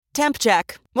Temp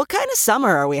check. What kind of summer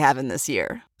are we having this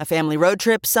year? A family road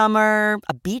trip summer?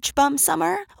 A beach bum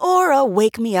summer? Or a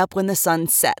wake me up when the sun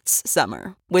sets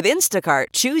summer? With Instacart,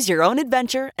 choose your own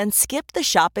adventure and skip the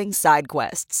shopping side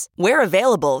quests. Where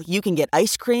available, you can get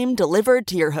ice cream delivered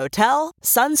to your hotel,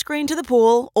 sunscreen to the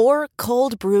pool, or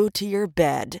cold brew to your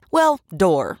bed. Well,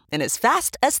 door, in as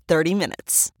fast as 30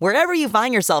 minutes. Wherever you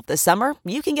find yourself this summer,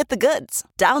 you can get the goods.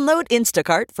 Download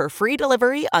Instacart for free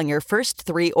delivery on your first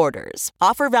 3 orders.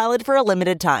 Offer valid for a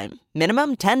limited time.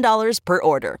 Minimum $10 per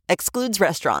order. Excludes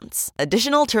restaurants.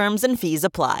 Additional terms and fees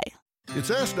apply. It's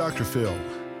Ask Dr. Phil.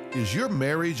 Is your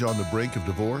marriage on the brink of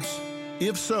divorce?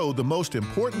 If so, the most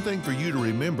important thing for you to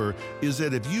remember is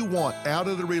that if you want out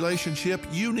of the relationship,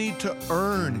 you need to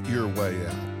earn your way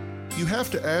out. You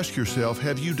have to ask yourself,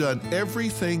 have you done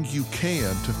everything you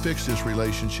can to fix this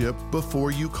relationship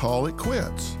before you call it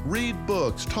quits? Read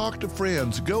books, talk to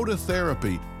friends, go to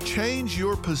therapy, change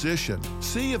your position.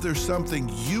 See if there's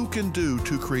something you can do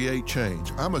to create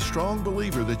change. I'm a strong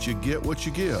believer that you get what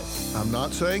you give. I'm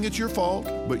not saying it's your fault,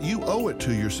 but you owe it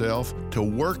to yourself to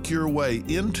work your way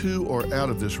into or out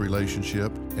of this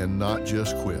relationship and not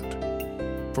just quit.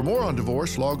 For more on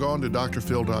divorce, log on to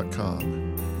drphil.com.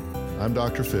 I'm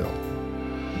Dr. Phil.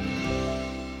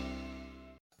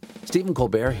 Stephen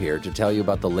Colbert here to tell you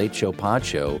about The Late Show Pod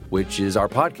Show, which is our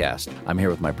podcast. I'm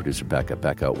here with my producer, Becca.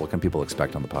 Becca, what can people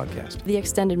expect on the podcast? The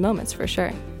extended moments, for sure.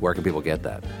 Where can people get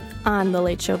that? On The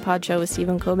Late Show Pod Show with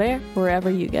Stephen Colbert,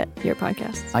 wherever you get your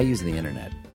podcasts. I use the internet.